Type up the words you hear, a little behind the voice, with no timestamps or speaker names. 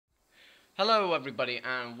Hello everybody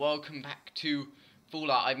and welcome back to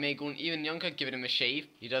Fallout. I've made Gordon even younger, given him a shave.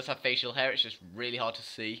 He does have facial hair, it's just really hard to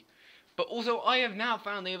see. But also I have now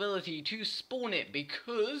found the ability to spawn it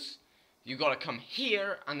because you gotta come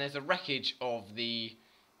here and there's a wreckage of the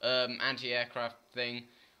anti-aircraft thing,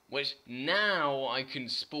 which now I can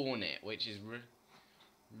spawn it, which is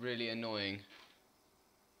really annoying.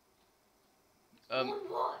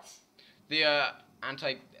 What? The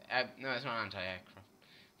no, it's not anti-aircraft.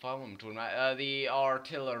 What I'm talking about, the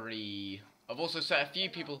artillery. I've also set a few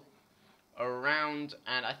people around,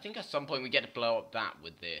 and I think at some point we get to blow up that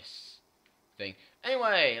with this thing.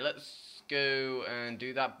 Anyway, let's go and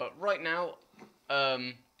do that. But right now,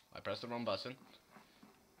 I pressed the wrong button.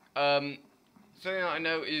 Something that I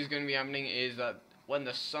know is going to be happening is that when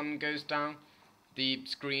the sun goes down, the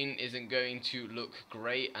screen isn't going to look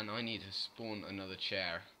great, and I need to spawn another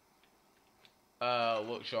chair.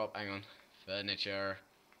 Workshop, hang on, furniture.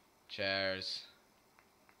 Chairs.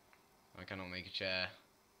 I cannot make a chair.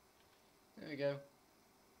 There we go.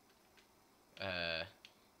 I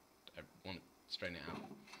want to straighten it out.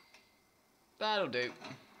 That'll do.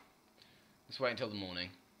 Let's wait until the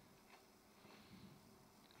morning.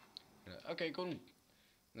 Okay, go on.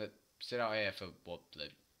 Let's sit out here for what,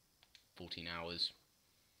 like 14 hours.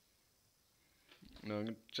 No,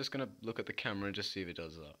 I'm just gonna look at the camera and just see if it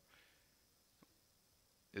does that.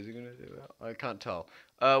 Is it gonna do that? I can't tell.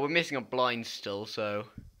 We're missing a blind still, so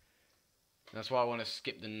that's why I want to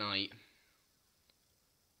skip the night.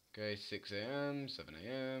 Okay, 6 AM, 7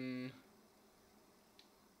 AM.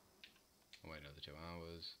 Oh, wait, another 2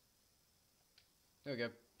 hours. There we go.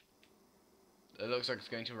 It looks like it's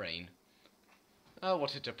going to rain. Oh,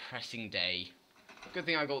 what a depressing day. Good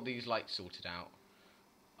thing I got these lights sorted out.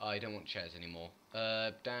 I don't want chairs anymore.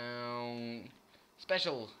 Down.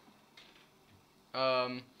 Special.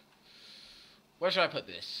 Where should I put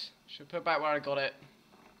this? Should I put it back where I got it?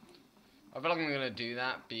 I feel like I'm going to do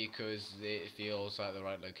that because it feels like the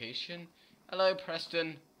right location. Hello,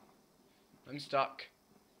 Preston. I'm stuck.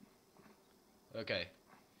 Okay.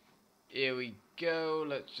 Here we go.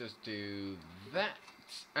 Let's just do that.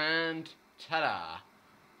 And ta-da!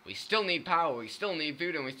 We still need power, we still need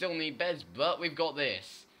food, and we still need beds, but we've got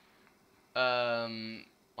this. I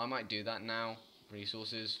might do that now.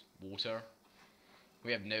 Resources, water.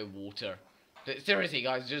 We have no water. But seriously,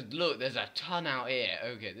 guys, just look. There's a ton out here.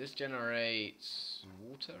 Okay, this generates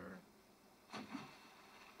water.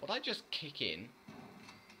 What I just kick in?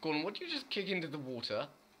 Gordon, what did you just kick into the water?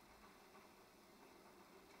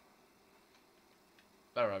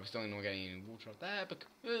 Alright, we're still not getting any water up there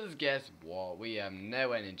because guess what? We have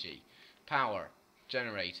no energy. Power.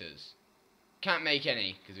 Generators. Can't make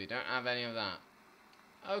any because we don't have any of that.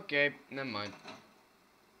 Okay, never mind.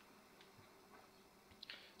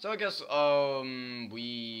 So I guess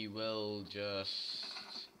we will just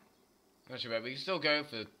actually wait, we can still go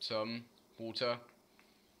for some water.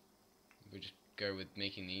 We just go with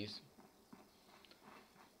making these.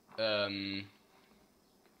 Where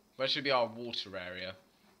should be our water area?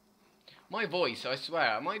 My voice, I swear,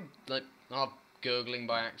 am I like gurgling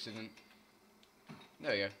by accident?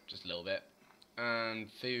 There we go, just a little bit.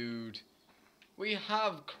 And food. We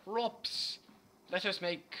have crops. Let us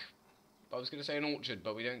make, I was going to say an orchard,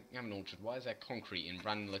 but we don't have an orchard. Why is there concrete in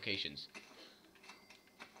random locations?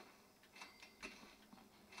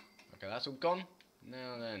 Okay, that's all gone.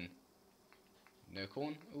 Now then. No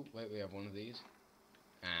corn. Oh, wait, we have one of these.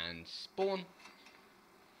 And spawn.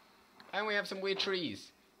 And we have some weird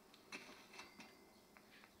trees.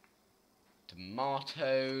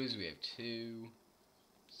 Tomatoes. We have 2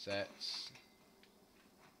 sets.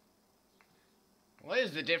 What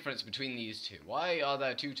is the difference between these two? Why are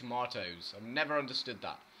there 2 tomatoes? I've never understood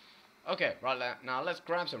that. Okay, right now let's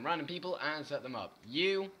grab some random people and set them up.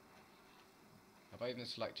 You. Have I even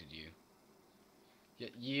selected you? Yeah,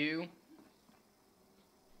 you.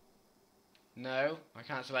 No, I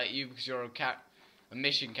can't select you because you're a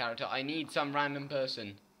mission character. I need some random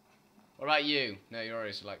person. What about you? No, you're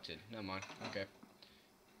already selected. Never mind. Okay.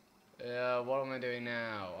 What am I doing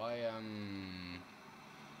now? I am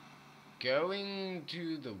going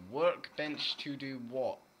to the workbench to do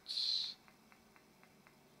what?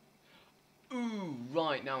 Ooh,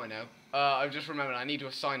 right, now I know. I've just remembered I need to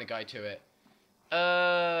assign a guy to it.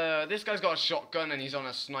 This guy's got a shotgun and he's on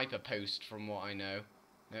a sniper post from what I know.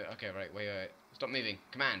 No, okay, right, wait. Stop moving.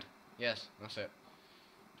 Command. Yes, that's it.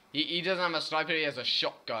 He doesn't have a sniper, he has a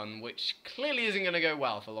shotgun, which clearly isn't going to go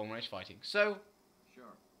well for long-range fighting. So, Sure.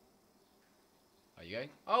 Are you going?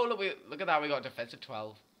 Oh, look at that, we got defensive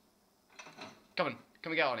 12. Come on, can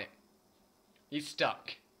we get on it? He's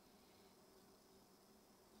stuck.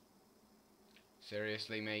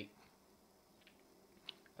 Seriously, mate?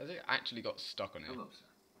 Has it actually got stuck on it? Hello, sir.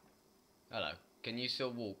 Hello. Can you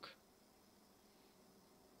still walk?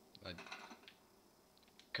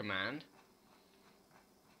 Command.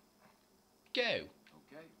 Go.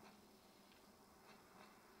 Okay.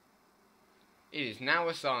 It is now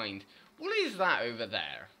assigned. What is that over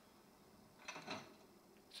there?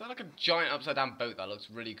 Is that like a giant upside down boat that looks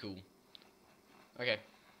really cool? Okay.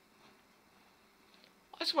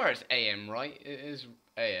 I swear it's AM, right? It is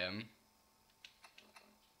AM.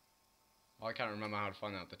 I can't remember how to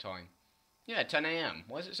find out the time. Yeah, 10 AM.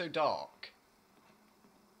 Why is it so dark?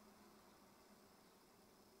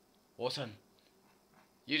 Awesome.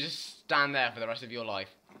 You just stand there for the rest of your life.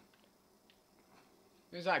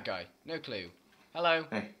 Who's that guy? No clue. Hello.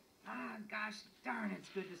 Hey. Ah, gosh darn, it's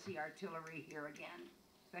good to see artillery here again.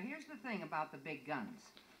 So here's the thing about the big guns.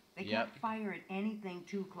 They can't fire at anything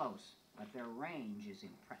too close, but their range is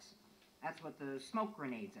impressive. That's what the smoke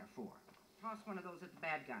grenades are for. Toss one of those at the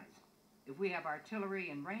bad guys. If we have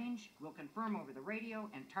artillery in range, we'll confirm over the radio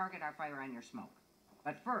and target our fire on your smoke.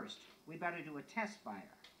 But first, we better do a test fire.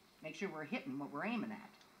 Make sure we're hitting what we're aiming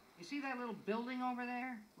at. You see that little building over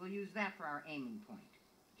there? We'll use that for our aiming point.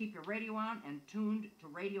 Keep your radio on and tuned to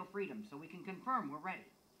radio freedom so we can confirm we're ready.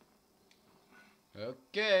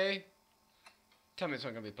 Okay. Tell me it's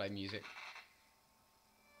not going to be playing music.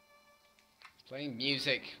 It's playing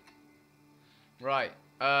music. Right.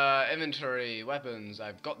 Inventory, weapons.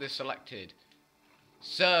 I've got this selected.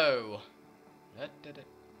 So.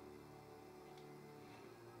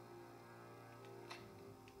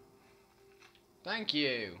 Thank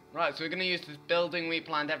you. Right, so we're going to use this building we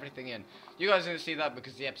planned everything in. You guys didn't see that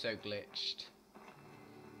because the episode glitched.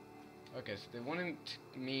 Okay, so they wanted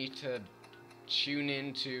me to tune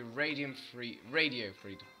in to radio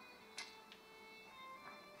freedom.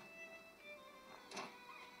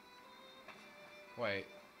 Wait.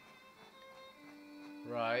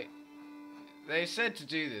 Right. They said to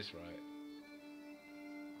do this, right?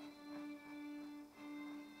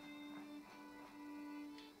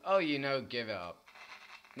 Oh, you know, give it up.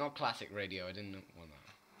 Not classic radio, I didn't want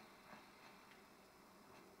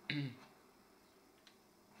that.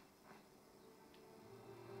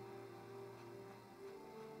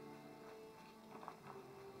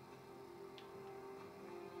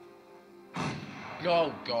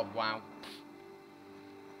 Oh god, wow.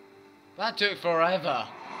 That took forever.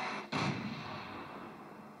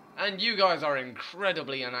 And you guys are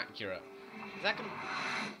incredibly inaccurate. Is that gonna...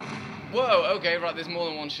 Whoa, okay, right, there's more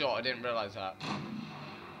than one shot, I didn't realise that.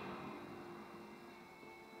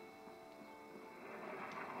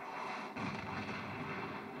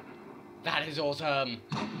 That is awesome.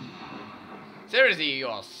 Seriously, you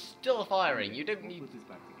are still firing, you didn't need... Put this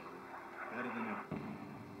back together. Better than ever.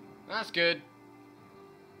 That's good.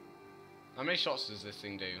 How many shots does this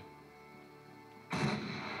thing do?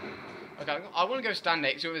 Okay, I want to go stand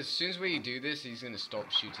next to him. As soon as we do this, he's going to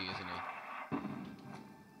stop shooting, isn't he?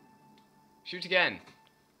 Shoot again.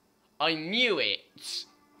 I knew it.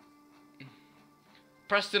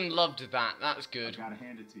 Preston loved that. That's good. I gotta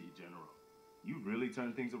hand it to you, General. You really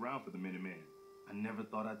turned things around for the Minutemen. I never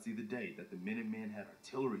thought I'd see the day that the Minutemen had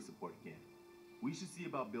artillery support again. We should see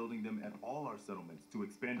about building them at all our settlements to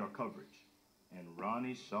expand our coverage. And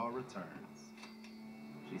Ronnie Shaw returns.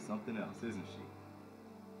 She's something else, isn't she?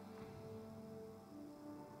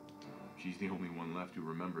 She's the only one left who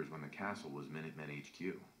remembers when the castle was Minutemen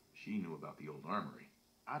HQ. She knew about the old armory.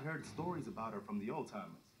 I'd heard stories about her from the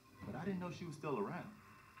old-timers, but I didn't know she was still around.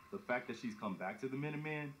 The fact that she's come back to the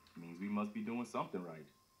Minutemen means we must be doing something right.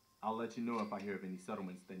 I'll let you know if I hear of any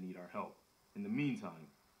settlements that need our help. In the meantime,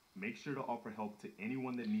 make sure to offer help to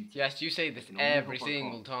anyone that needs it. Yes, you say this every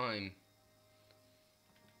single time.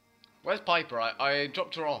 Where's Piper? I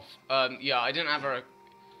dropped her off. Yeah, I didn't have her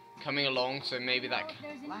coming along, so maybe that... If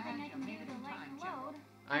there's anything I can do to lighten the load,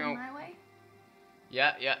 Hang on. my way?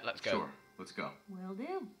 Yeah, let's go. Sure, let's go. Will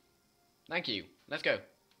do. Thank you. Let's go.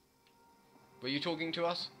 Were you talking to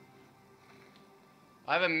us?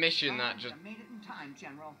 I have a mission that just... You made it in time,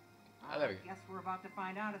 General. Oh, there we go. I guess we're about to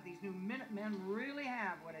find out if these new Minutemen really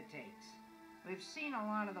have what it takes. We've seen a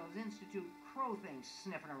lot of those Institute Crow things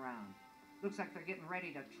sniffing around. Looks like they're getting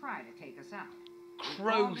ready to try to take us out. We've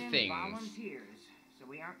Crow called in things. volunteers, so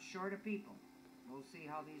we aren't short of people. We'll see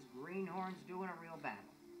how these greenhorns do in a real battle.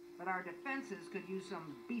 But our defenses could use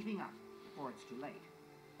some beefing up before it's too late.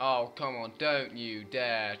 Oh, come on, don't you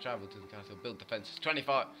dare travel to the castle, build defenses.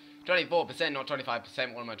 24%, not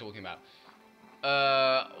 25%, what am I talking about?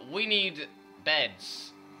 We need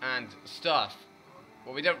beds and stuff.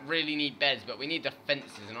 Well, we don't really need beds, but we need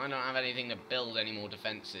defenses, and I don't have anything to build any more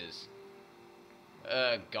defenses.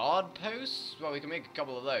 Guard posts? Well, we can make a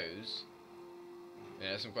couple of those.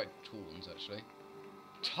 Yeah, some quite tall ones actually.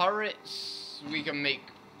 Turrets, we can make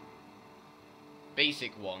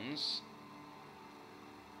basic ones.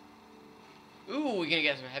 Ooh, we're gonna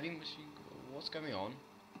get some heavy machine. What's going on?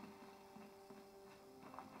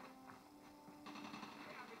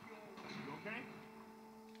 You okay?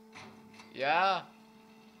 Yeah.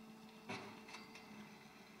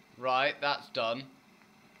 Right, that's done.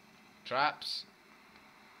 Traps.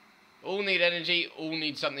 All need energy, all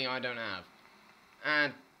need something I don't have.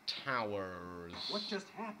 And towers. What just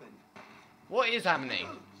happened? What is happening?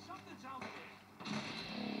 Something's out there.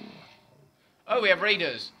 Oh, we have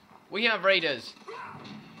raiders. We have raiders.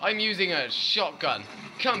 I'm using a shotgun.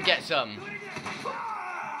 Come get some.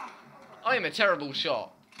 I am a terrible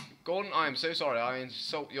shot. Gordon, I am so sorry. I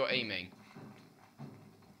insult your aiming.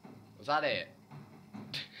 Was that it?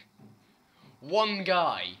 One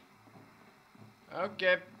guy.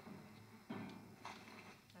 Okay.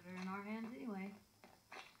 Better in our hands anyway.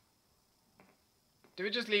 Do we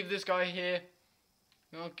just leave this guy here?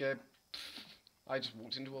 Okay. I just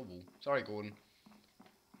walked into a wall. Sorry, Gordon.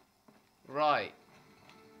 Right.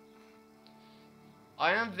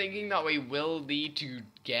 I am thinking that we will need to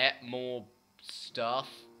get more stuff.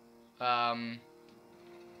 Oh,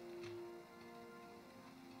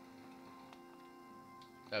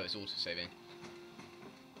 it's auto-saving.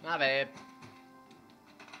 My bad.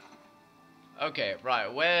 Okay, right,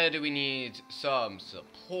 where do we need some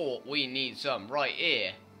support? We need some right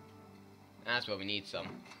here. That's where we need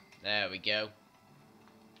some. There we go.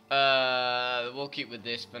 We'll keep with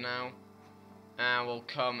this for now. And we'll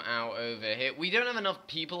come out over here. We don't have enough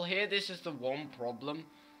people here. This is the one problem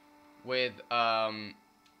with the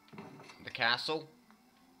castle.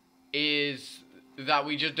 Is that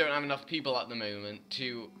we just don't have enough people at the moment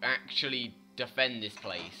to actually defend this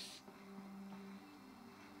place.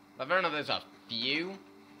 Like, fair enough, there's a few,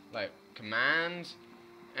 like, commands.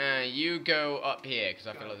 You go up here, because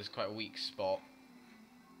I feel like this is quite a weak spot.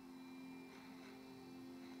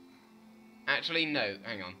 Actually, no,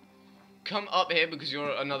 hang on. Come up here, because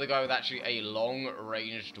you're another guy with actually a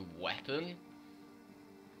long-ranged weapon.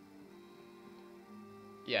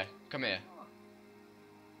 Yeah, come here.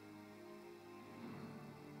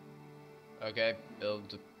 Okay, build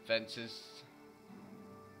defenses.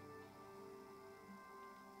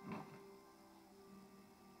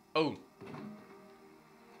 Oh.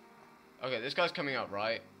 Okay, this guy's coming up,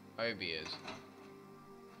 right? I hope he is.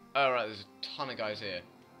 Oh, right, there's a ton of guys here.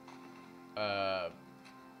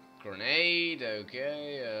 Grenade,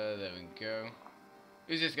 okay, there we go.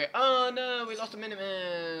 Who's this guy? Oh, no, we lost a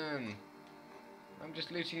Minuteman! I'm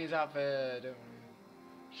just looting his outfit, don't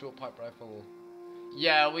worry. Short pipe rifle.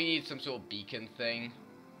 Yeah, we need some sort of beacon thing.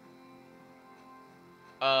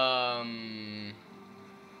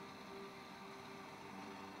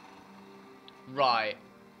 Right.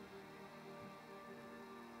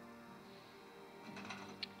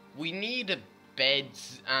 We need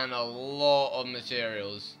beds and a lot of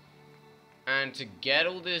materials. And to get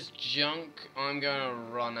all this junk, I'm gonna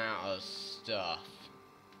run out of stuff.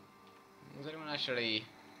 Has anyone actually...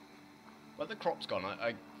 Where the crops gone?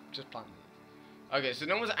 I just planted it. Okay, so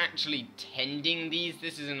no one's actually tending these.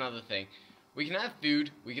 This is another thing. We can have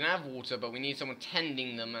food, we can have water, but we need someone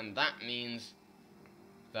tending them, and that means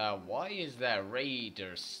that why is there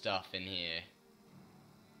raider stuff in here?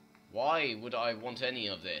 Why would I want any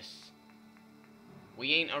of this?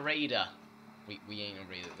 We ain't a raider. We ain't a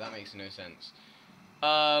raider. That makes no sense.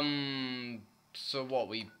 So what?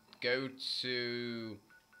 We go to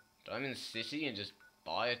Diamond City and just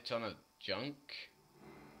buy a ton of junk?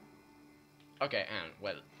 Okay, and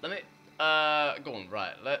well, let me go on,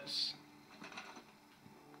 right, let's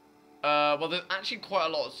well, there's actually quite a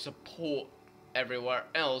lot of support everywhere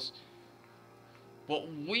else. What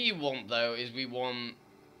we want though is we want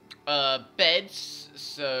beds,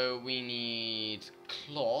 so we need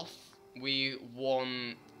cloth. We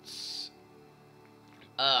want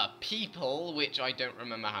people, which I don't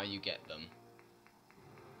remember how you get them.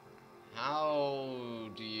 How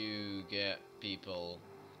do you get people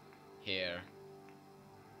here?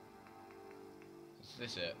 Is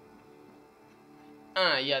this it?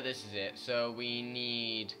 Ah, yeah, this is it. So we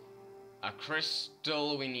need a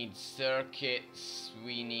crystal, we need circuits,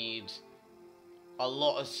 we need a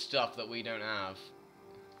lot of stuff that we don't have.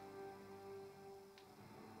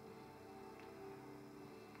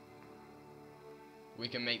 We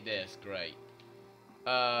can make this, great.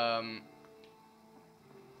 But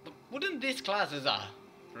wouldn't this class as a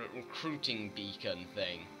recruiting beacon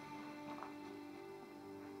thing?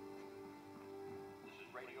 This is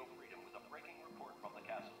Radio Freedom with a breaking report from the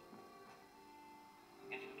castle.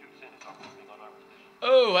 Institute citizens are moving on our position.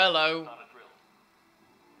 Oh, hello. Not a drill.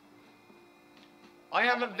 I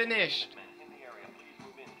haven't finished. Men in the area, please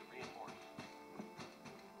move in to reinforce.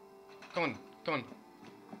 Come on, come on.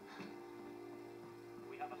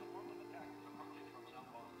 We have a swarm of attackers approaching from South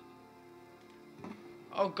Boston.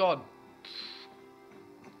 Oh god.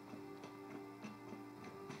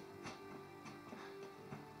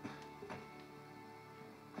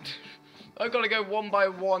 I've got to go one by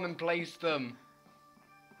one and place them.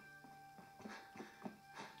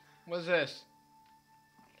 What's this?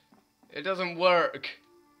 It doesn't work.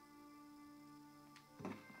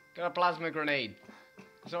 Got a plasma grenade.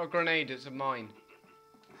 It's not a grenade, it's a mine.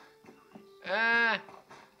 Ah!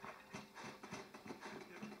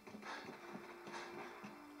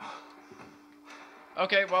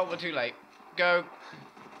 Okay, well, we're too late. Go.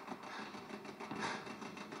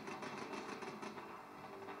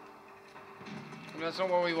 That's not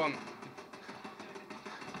what we want.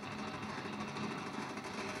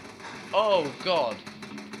 Oh, God.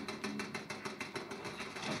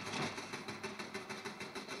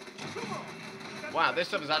 Wow, this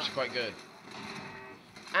stuff is actually quite good.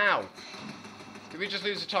 Ow. Did we just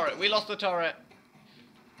lose the turret? We lost the turret.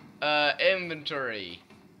 Inventory.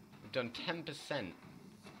 We've done 10%.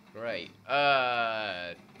 Great.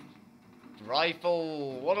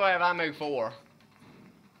 Rifle. What do I have ammo for?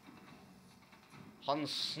 Hun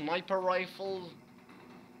sniper rifle.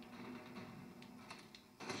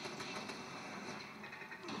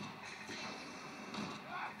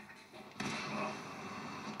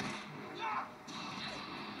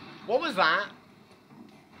 What was that?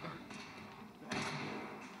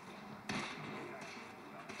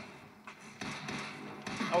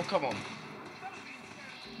 Oh, come on.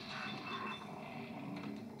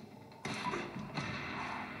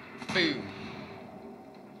 Boom.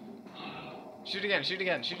 Shoot again, shoot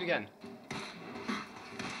again, shoot again.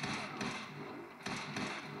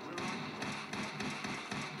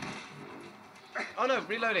 Oh no,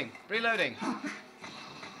 reloading, reloading.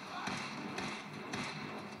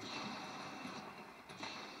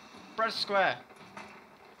 Press square.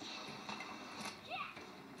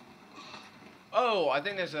 Oh, I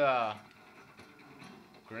think there's a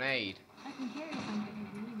grenade. I can carry something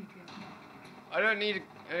if you need me to. I don't need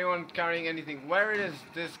anyone carrying anything. Where is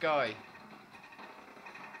this guy?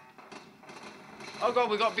 Oh god,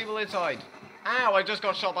 we got people inside. Ow, I just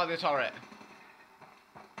got shot by the turret.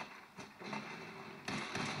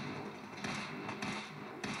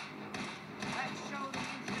 Let's show the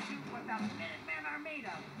Institute what the Minutemen are made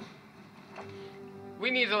of.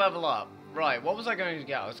 We need to level up. Right, what was I going to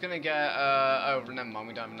get? I was going to get, oh, never mind,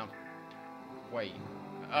 we don't have enough. Wait.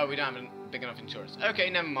 Oh, we don't have big enough insurance. Okay,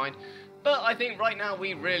 never mind. But I think right now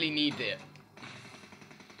we really need it.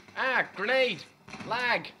 Ah, grenade!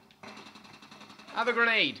 Lag! Have a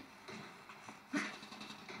grenade.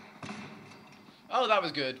 Oh, that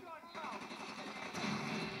was good.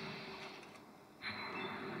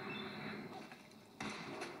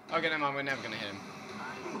 Okay, never mind, we're never going to hit him.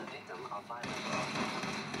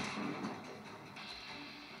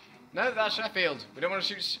 No, that's Sheffield. We don't want to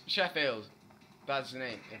shoot Sheffield. That's his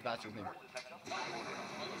name, if that's his name.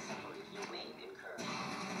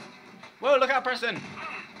 Whoa, look out, Preston!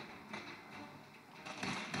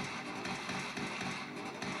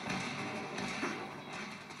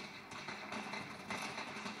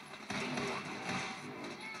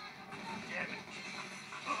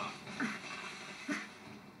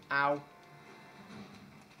 Ow.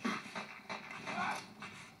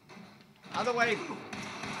 Other way!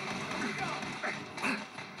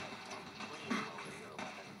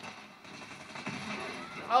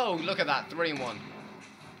 Oh, look at that, 3 in 1.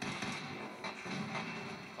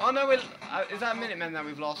 Oh no, is that Minutemen that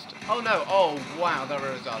we've lost? Oh no, oh wow, there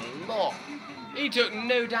is a lot. He took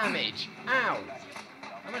no damage. Ow.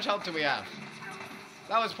 How much health do we have?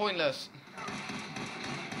 That was pointless.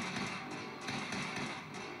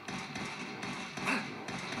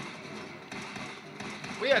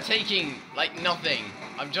 We are taking, like, nothing.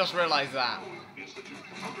 I've just realized that.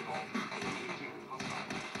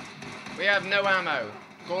 We have no ammo.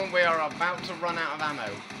 Gordon, we are about to run out of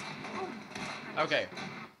ammo. Okay.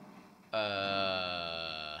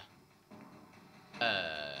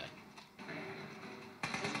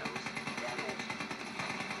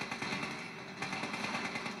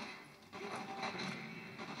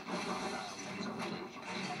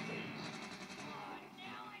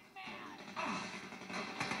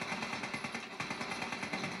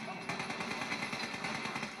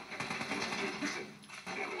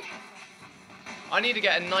 I need to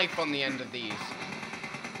get a knife on the end of these.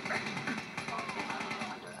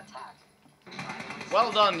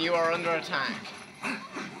 Well done, you are under attack.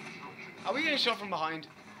 Are we getting shot from behind?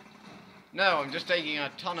 No, I'm just taking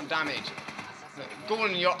a ton of damage.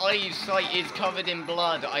 Gordon, your eyesight is covered in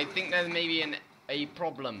blood. I think there may be a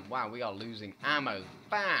problem. Wow, we are losing ammo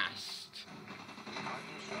fast.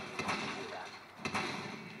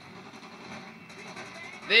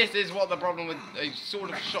 This is what the problem with a sort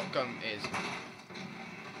of shotgun is.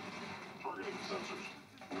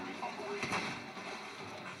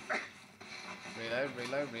 Reload,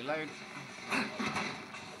 reload, reload.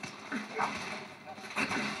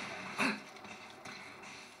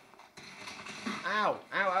 Ow! Ow,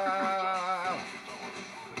 ow, ow, ow, ow, ow.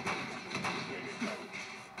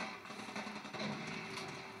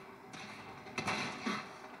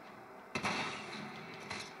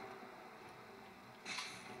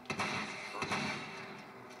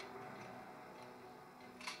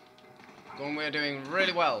 Gordon, we're doing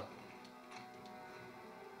really well.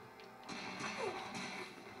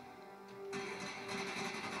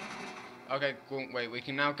 Okay, Gordon, wait, we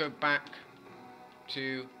can now go back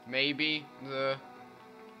to maybe the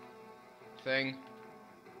thing.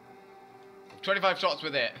 25 shots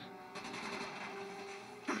with it.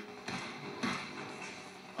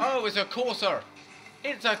 Oh, it's a courser.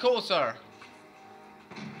 It's a courser.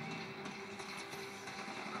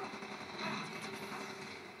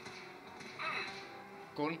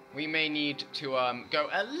 Gordon, we may need to go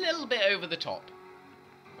a little bit over the top.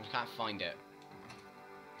 I just can't find it.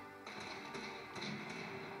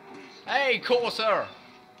 Hey, courser!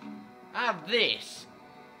 Have this.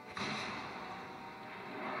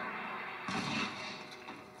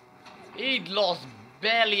 He'd lost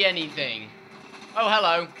barely anything. Oh,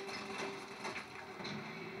 hello.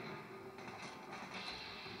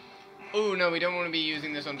 Oh, no, we don't want to be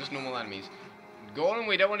using this on just normal enemies. Gordon,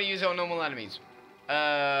 we don't want to use it on normal enemies.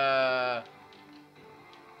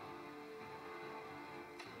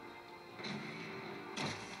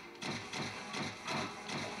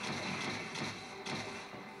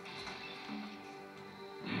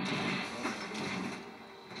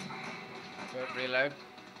 Reload.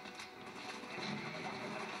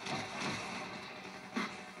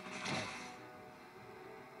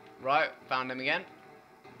 Right, found him again.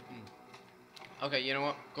 Okay, you know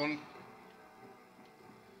what? Go on.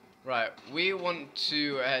 Right, we want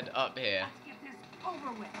to head up here. Let's get this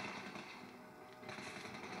over with.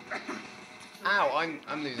 Ow,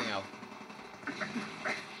 I'm losing health.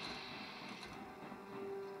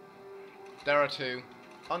 There are two.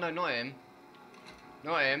 Oh no, not him.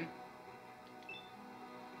 Not him.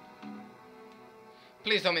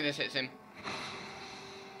 Please tell me this hits him.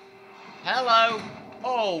 Hello!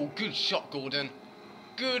 Oh, good shot, Gordon.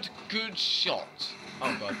 Good shot.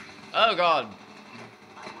 Oh god. Oh god.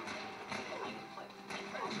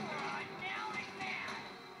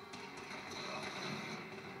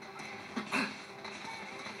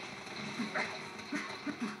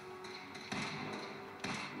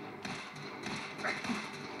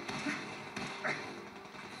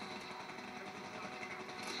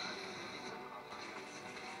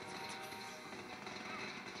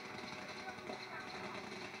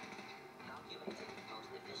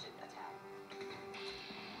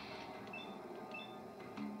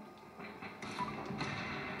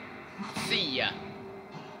 See ya.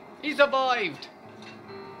 He survived.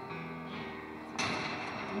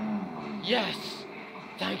 Yes.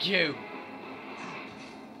 Thank you.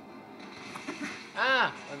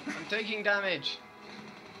 Ah, I'm taking damage.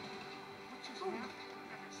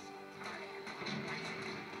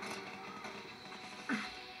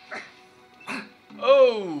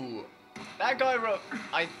 Oh, that guy wrote.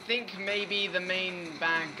 I think maybe the main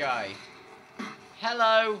bad guy.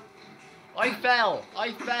 Hello. I fell.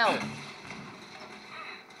 I fell.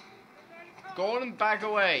 Go on and back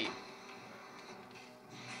away.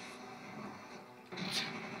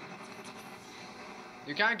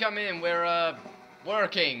 You can't come in, we're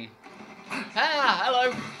working. Ah,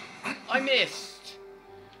 hello. I missed.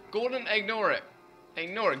 Gordon, ignore it.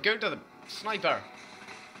 Ignore it. Go to the sniper.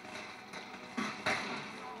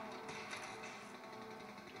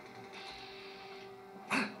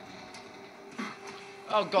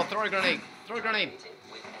 Oh god, throw a grenade. Throw a grenade.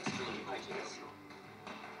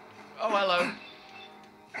 Oh, hello.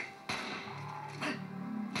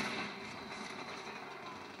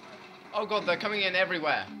 Oh god, they're coming in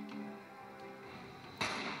everywhere.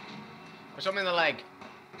 I shot me in the leg.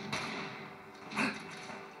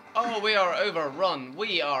 Oh, we are overrun.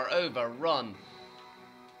 We are overrun.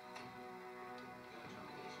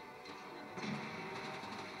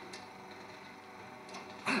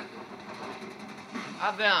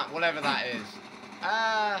 Have that, whatever that is.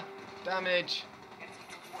 Ah, damage.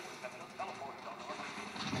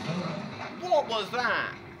 What was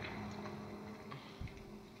that?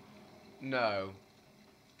 No.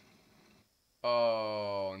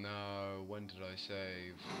 Oh no, when did I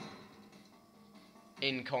save?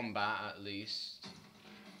 In combat, at least.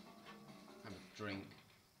 Have a drink.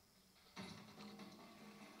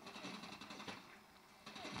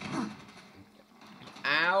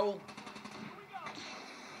 Ow!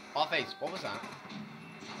 Our face, what was that?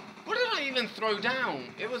 What did I even throw down?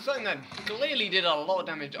 It was something that clearly did a lot of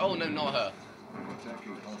damage. Oh no, not her.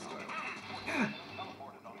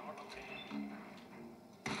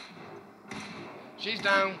 She's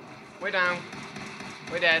down. We're down.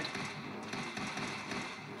 We're dead.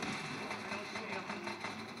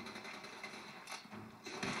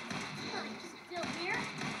 Still here?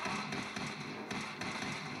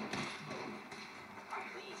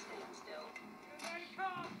 Please stand still.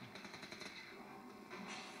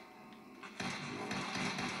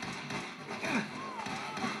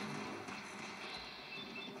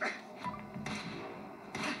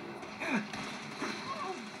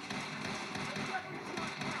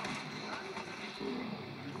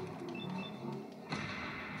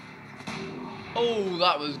 Oh,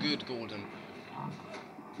 that was good, Gordon.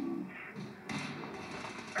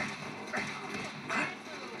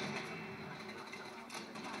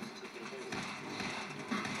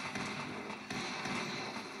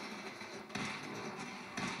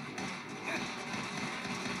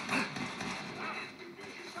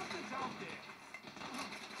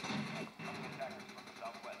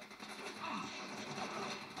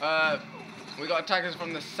 We got attackers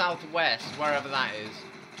from the southwest, wherever that is.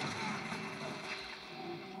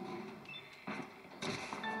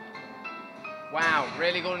 Wow,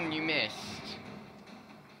 really, Gordon, you missed.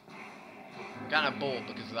 I'm kinda bored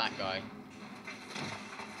because of that guy.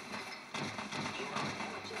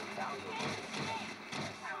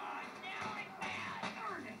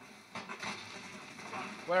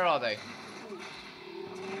 Where are they?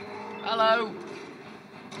 Hello!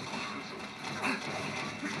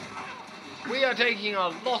 We are taking a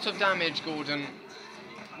lot of damage, Gordon.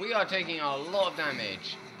 We are taking a lot of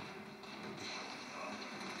damage.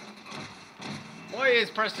 Why is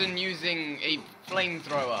Preston using a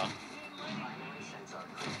flamethrower?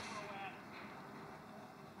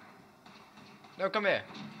 No, come here.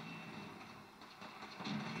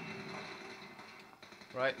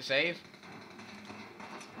 Right, save.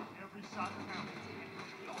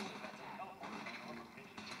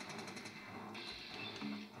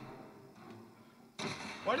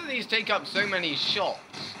 Why do these take up so many shots?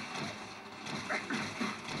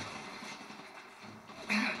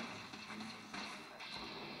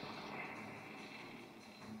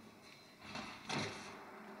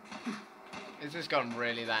 Is this gun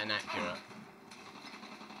really that inaccurate?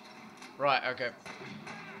 Right, okay.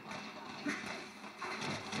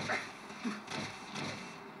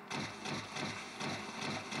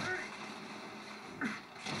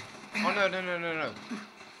 Oh no, no, no, no, no.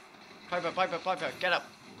 Piper, Piper, Piper, get up.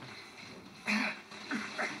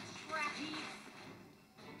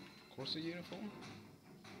 What's the uniform?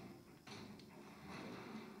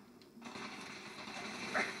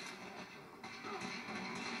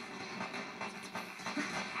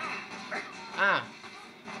 Ah.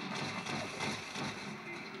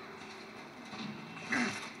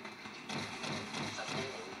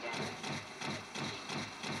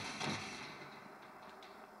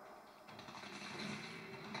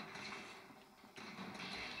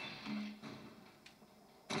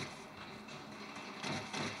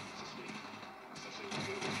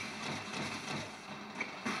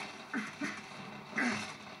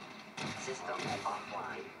 System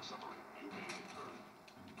offline.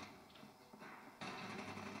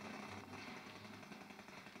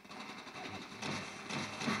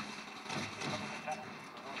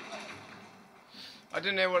 I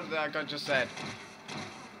didn't know what that guy just said.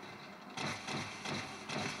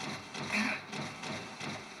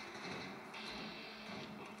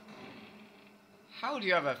 How do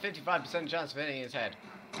you have a 55% chance of hitting his head?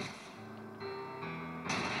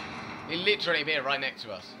 He literally be right next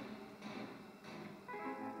to us.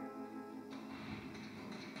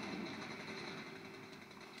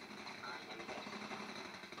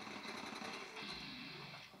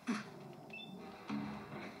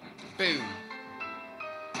 Boom.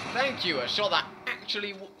 Thank you, a shot that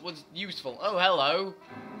actually was useful. Oh, hello.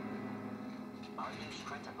 Unused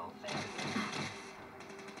critical failure.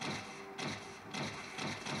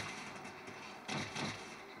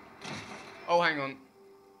 Oh, hang on.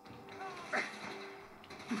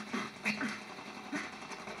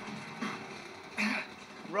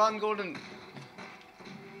 Run, Gordon.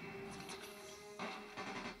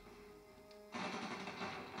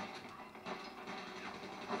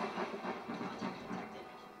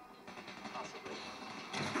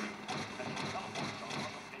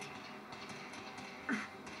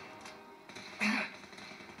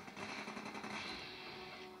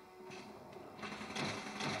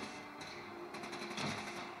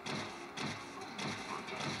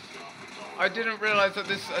 I didn't realise that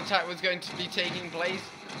this attack was going to be taking place,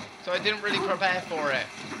 so I didn't really prepare for it.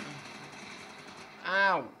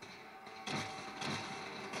 Ow.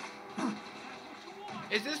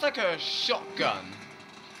 Is this like a shotgun?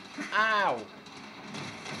 Ow.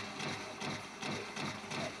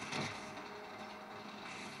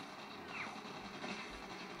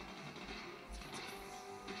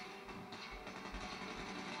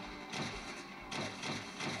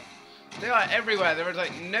 They are everywhere. There is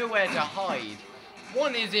like nowhere to hide.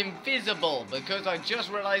 One is invisible because I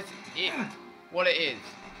just realized what it is.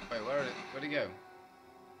 Wait, where'd it go?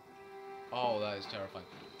 Oh, that is terrifying.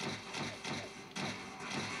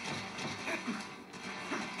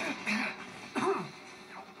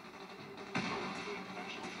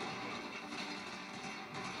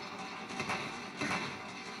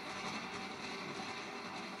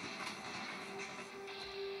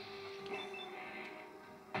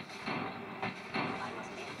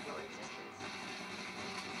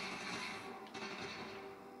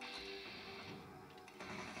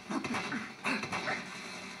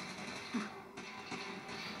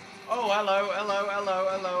 Oh, hello, hello, hello,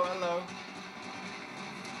 hello, hello.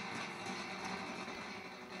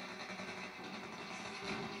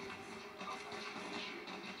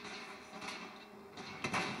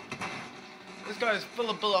 This guy is full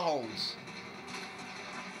of bullet holes.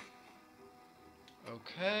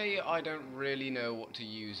 Okay, I don't really know what to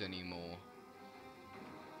use anymore.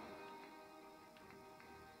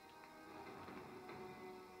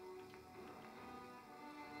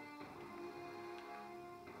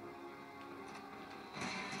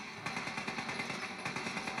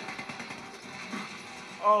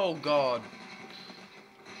 Oh god.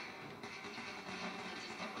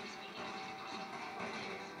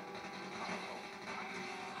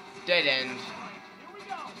 Dead end.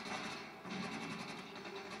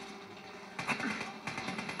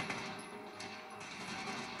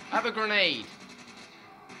 Have a grenade.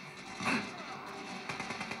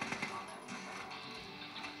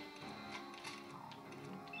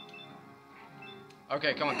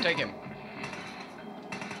 Okay, come on, take him.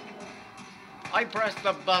 I pressed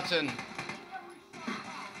the button.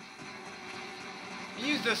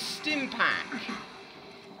 Use the stim pack.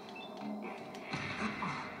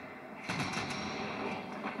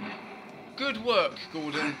 Good work,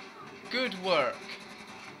 Gordon. Good work.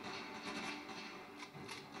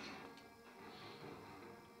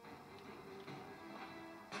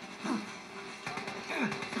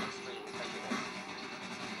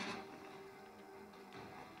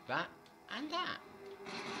 That and that.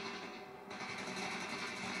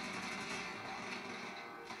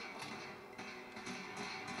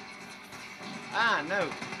 Ah, no.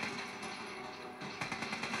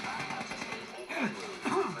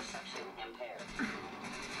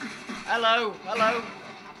 Hello, hello.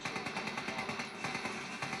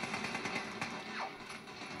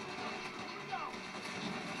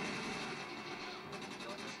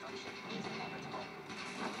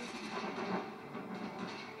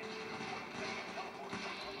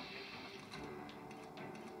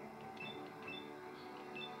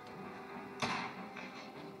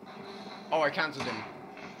 Oh, I cancelled him.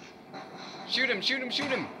 Shoot him, shoot him, shoot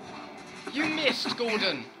him! You missed,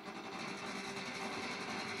 Gordon!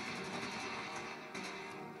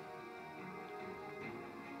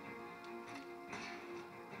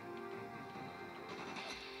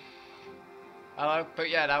 Hello, poke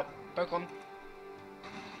your head out. Poke on.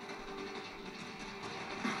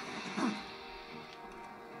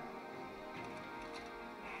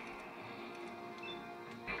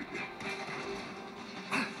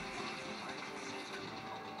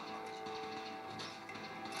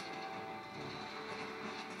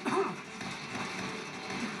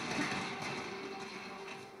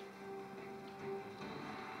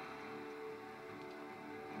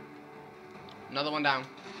 Another one down.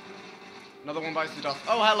 Another one bites the dust.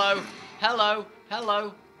 Oh, hello. Hello.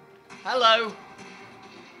 Hello. Hello.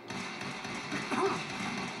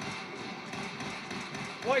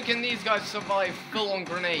 Why can these guys survive full-on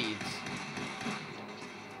grenades?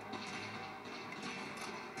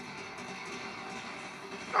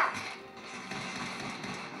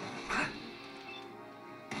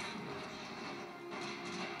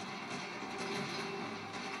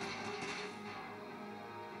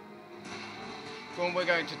 Well, we're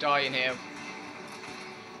going to die in here.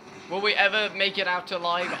 Will we ever make it out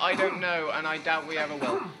alive? I don't know, and I doubt we ever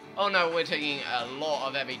will. Oh no, we're taking a lot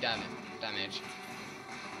of heavy damage.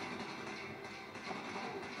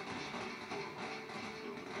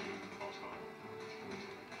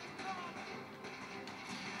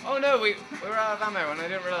 Oh no, we were out of ammo and I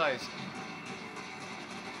didn't realise.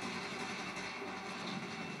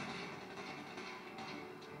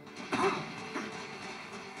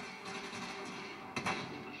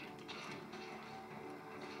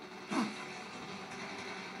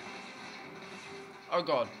 Oh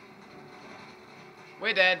god.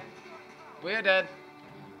 We're dead. We're dead.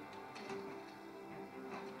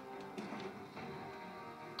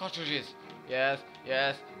 Cartridges. Yes,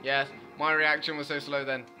 yes, yes. My reaction was so slow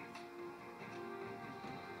then.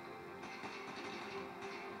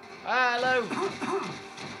 Hello.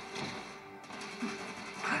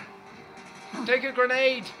 Take a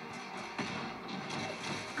grenade.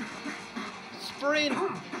 Sprint.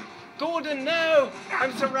 Gordon, no.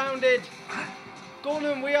 I'm surrounded.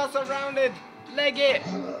 Gordon, we are surrounded. Leg it.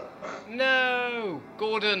 No.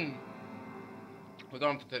 Gordon. We've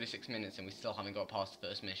gone on for 36 minutes and we still haven't got past the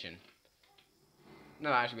first mission.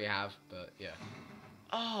 No, actually we have, but yeah.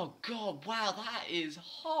 Oh god, wow, that is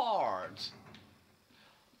hard.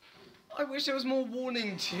 I wish there was more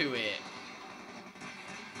warning to it.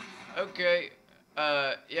 Okay,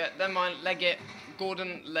 yeah, never mind, leg it.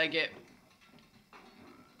 Gordon, leg it.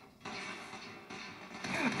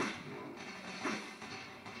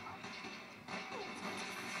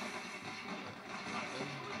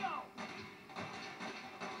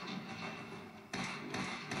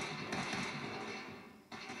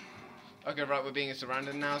 Okay, right, we're being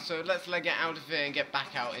surrounded now, so let's leg it out of here and get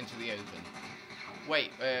back out into the open.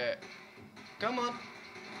 Wait, come on.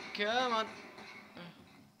 Come on.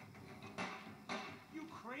 You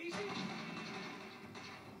crazy?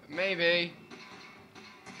 Maybe.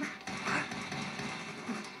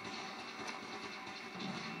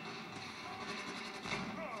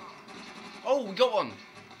 Oh, we got one.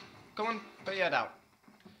 Come on, put your head out.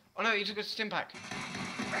 Oh no, he took a stim pack.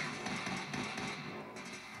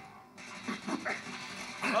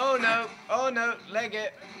 Oh no, leg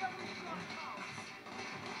it.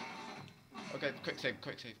 Okay, quick save,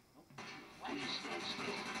 quick save.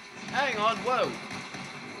 Hang on, whoa.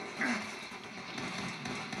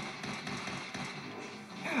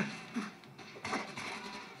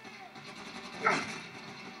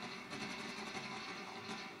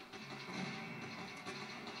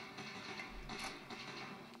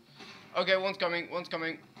 Okay, one's coming, one's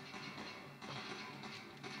coming.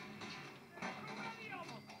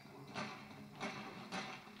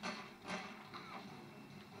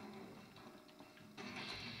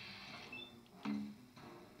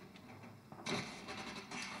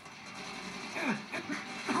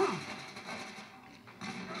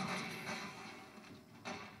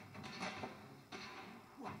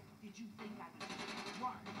 What? Did you think I was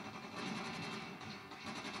smart?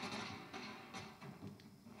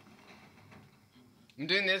 I'm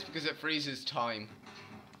doing this because it freezes time.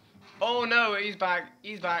 Oh no, he's back,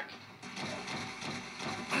 he's back.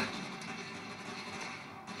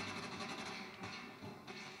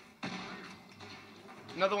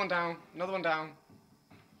 Another one down, another one down.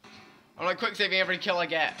 I'm like quick saving every kill I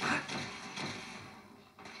get.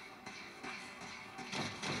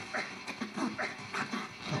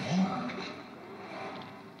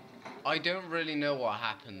 I don't really know what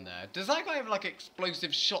happened there. Does that guy have like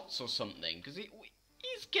explosive shots or something? Because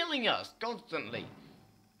he's killing us constantly.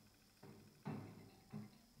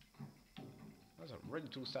 That's a really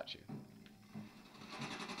tall statue.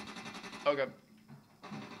 Okay.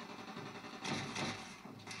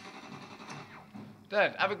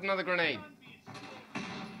 Dead. Have another grenade.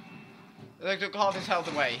 They took half his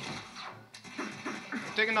health away.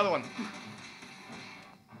 Take another one.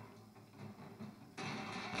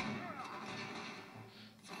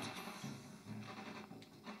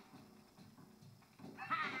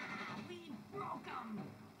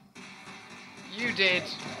 You did.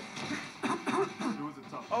 It was a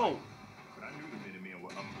tough Oh. fight, but I knew the Minutemen were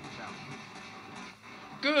up for the challenge.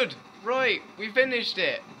 Good. Right. We finished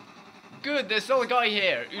it. Good. There's still a guy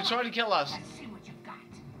here who's trying to kill us. Let's see what you got.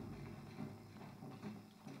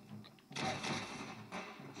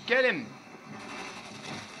 Get him.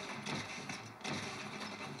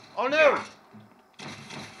 Oh no.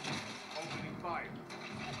 Opening fire.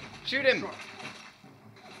 Shoot him.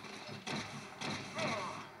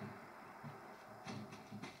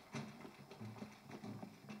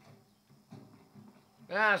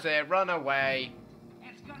 That's it. Run away.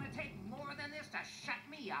 It's gonna take more than this to shut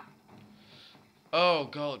me up. Oh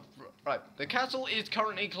god. Right. The castle is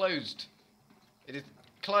currently closed. It is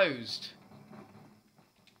closed.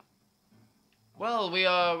 Well, we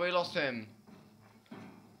lost him.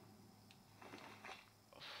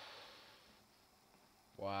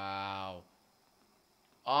 Wow.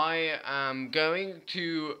 I am going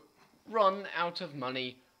to run out of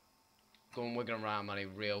money. Go on, we're gonna run out of money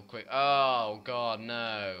real quick. Oh god,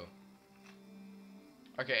 no.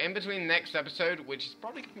 Okay, in between next episode, which is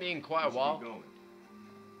probably gonna be in quite a while. Keep going.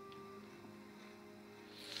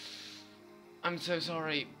 I'm so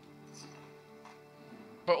sorry.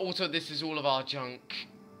 But also, this is all of our junk.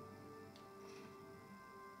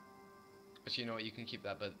 Actually, you know what? You can keep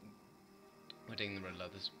that, but we're taking the red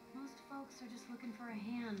leathers. Most folks are just looking for a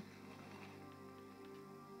hand.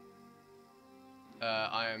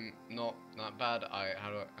 I am not that bad. I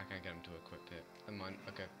can't get him to equip it. Never mind.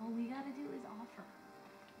 Okay. All we gotta do is offer.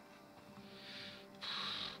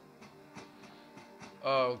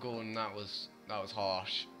 Oh, Gordon, that was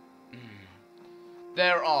harsh.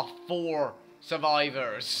 There are 4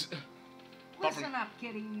 survivors. Listen up,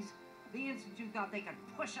 kiddies. The Institute thought they could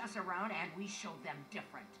push us around, and we showed them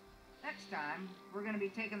different. Next time, we're going to be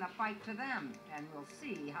taking the fight to them, and we'll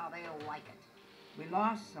see how they'll like it. We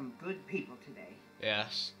lost some good people today.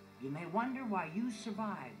 Yes. You may wonder why you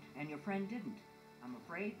survived and your friend didn't. I'm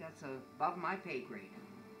afraid that's above my pay grade.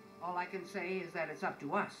 All I can say is that it's up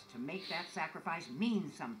to us to make that sacrifice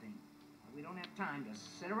mean something. We don't have time to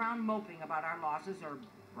sit around moping about our losses or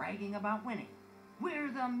bragging about winning. We're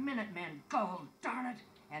the Minutemen Gold, darn it!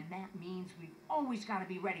 And that means we've always got to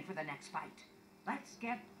be ready for the next fight. Let's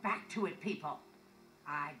get back to it, people.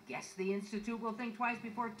 I guess the Institute will think twice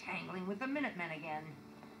before tangling with the Minutemen again.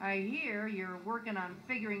 I hear you're working on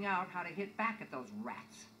figuring out how to hit back at those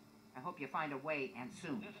rats. I hope you find a way, and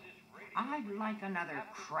soon. I'd like another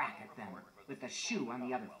crack at them, with the shoe on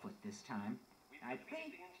the other foot this time. I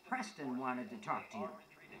think Preston wanted to talk to you.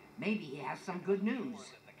 Maybe he has some good news.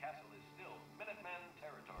 The castle is still Minuteman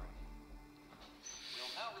territory.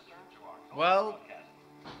 We'll now return to our Well,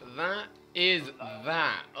 that is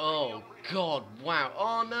that. Oh, God, wow.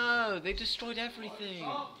 Oh, no, they destroyed everything.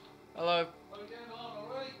 Hello.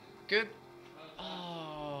 Good.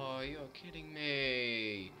 Oh, you're kidding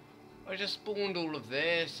me. I just spawned all of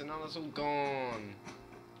this, and now it's all gone.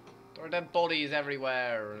 There are dead bodies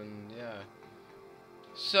everywhere, and yeah.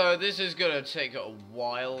 So this is gonna take a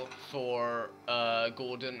while for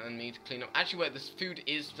Gordon and me to clean up. Actually, wait, this food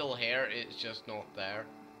is still here. It's just not there,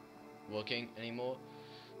 working anymore.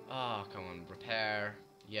 Ah, come on, repair.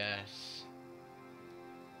 Yes.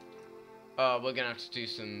 We're gonna have to do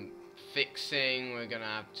some fixing. We're gonna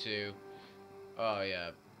have to. Oh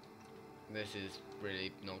yeah. This is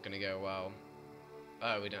really not gonna go well.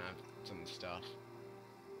 Oh, we don't have some stuff.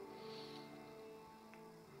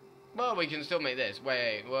 Well, we can still make this.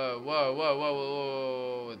 Wait, whoa, whoa, whoa, whoa,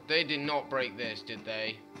 whoa, whoa. They did not break this, did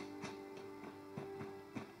they?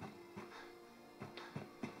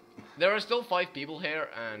 There are still 5 people here,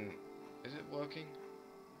 and is it working?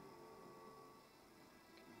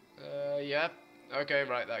 Yeah. Okay,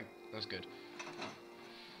 right, that's good.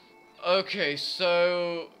 Okay,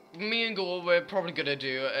 so me and Gore, we're probably gonna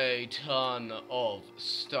do a ton of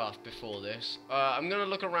stuff before this. I'm gonna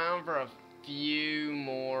look around for a few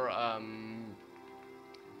more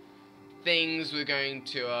things. We're going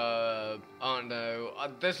to I don't know,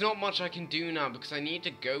 there's not much I can do now because I need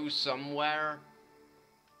to go somewhere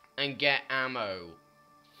and get ammo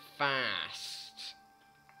fast,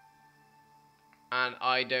 and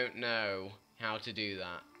I don't know how to do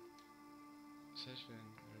that.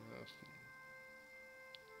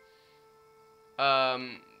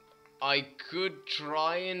 I could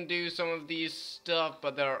try and do some of these stuff,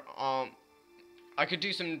 but there aren't. I could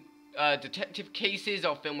do some detective cases.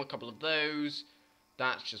 I'll film a couple of those.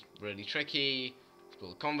 That's just really tricky.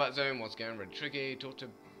 Explore the combat zone. Once again, really tricky. Talk to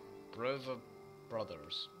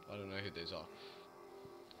brothers. I don't know who those are.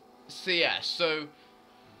 So yeah, so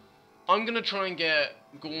I'm gonna try and get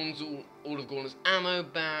all of Gordon's ammo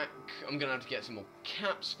back. I'm gonna have to get some more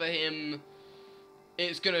caps for him.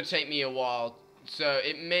 It's gonna take me a while. So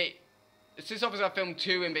it may, since obviously I filmed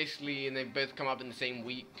 2 and they both come up in the same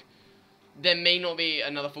week, there may not be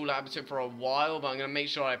another Fallout episode for a while, but I'm going to make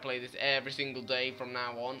sure I play this every single day from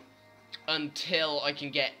now on, until I can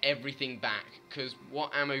get everything back, because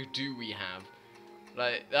what ammo do we have?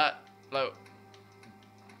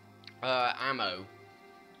 Ammo.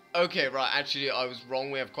 Okay, right, actually I was wrong,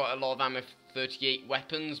 we have quite a lot of ammo for 38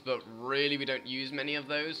 weapons, but really we don't use many of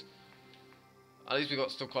those. At least we've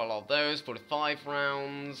got still quite a lot of those. 45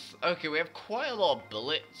 rounds. Okay, we have quite a lot of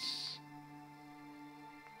bullets.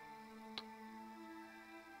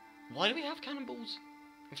 Why do we have cannonballs?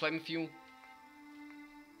 And flaming fuel?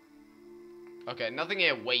 Okay, nothing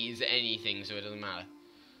here weighs anything, so it doesn't matter.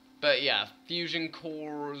 But yeah, fusion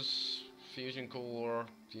cores. Fusion core.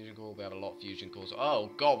 We have a lot of fusion cores. Oh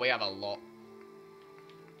god, we have a lot.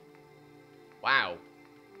 Wow.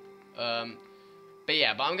 But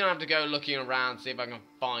yeah, I'm gonna have to go looking around, see if I can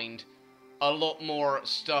find a lot more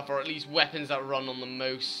stuff, or at least weapons that run on the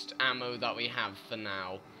most ammo that we have for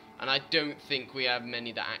now. And I don't think we have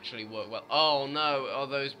many that actually work well. Oh no, are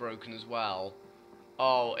those broken as well?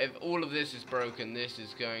 Oh, if all of this is broken, this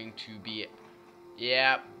is going to be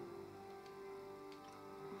Yeah.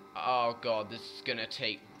 Oh god, this is gonna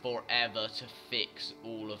take forever to fix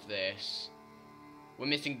all of this. We're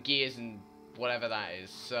missing gears and whatever that is,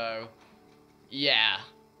 so yeah.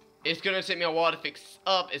 It's gonna take me a while to fix this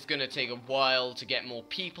up, it's gonna take a while to get more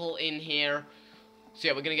people in here. So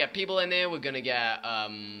yeah, we're gonna get people in here, we're gonna get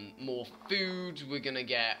more food, we're gonna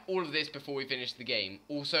get all of this before we finish the game.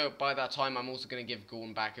 Also, by that time, I'm also gonna give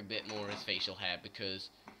Gordon back a bit more of his facial hair because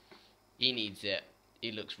he needs it.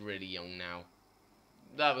 He looks really young now.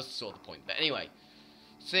 That was sort of the point, but anyway.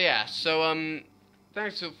 So yeah, so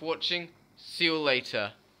thanks for watching. See you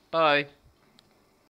later. Bye.